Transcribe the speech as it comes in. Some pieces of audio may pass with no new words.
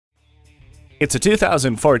It's a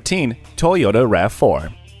 2014 Toyota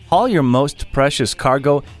RAV4. Haul your most precious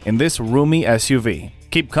cargo in this roomy SUV.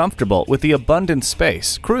 Keep comfortable with the abundant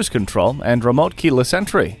space, cruise control, and remote keyless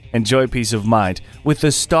entry. Enjoy peace of mind with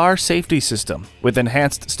the Star safety system with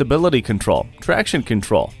enhanced stability control, traction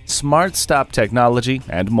control, smart stop technology,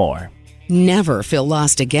 and more. Never feel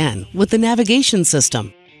lost again with the navigation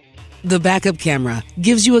system. The backup camera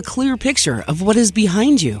gives you a clear picture of what is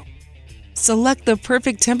behind you. Select the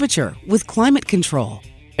perfect temperature with climate control.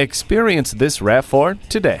 Experience this RAV4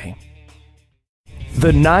 today.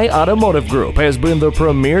 The Nye Automotive Group has been the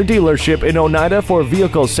premier dealership in Oneida for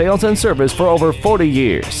vehicle sales and service for over 40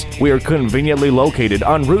 years. We are conveniently located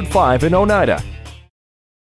on Route 5 in Oneida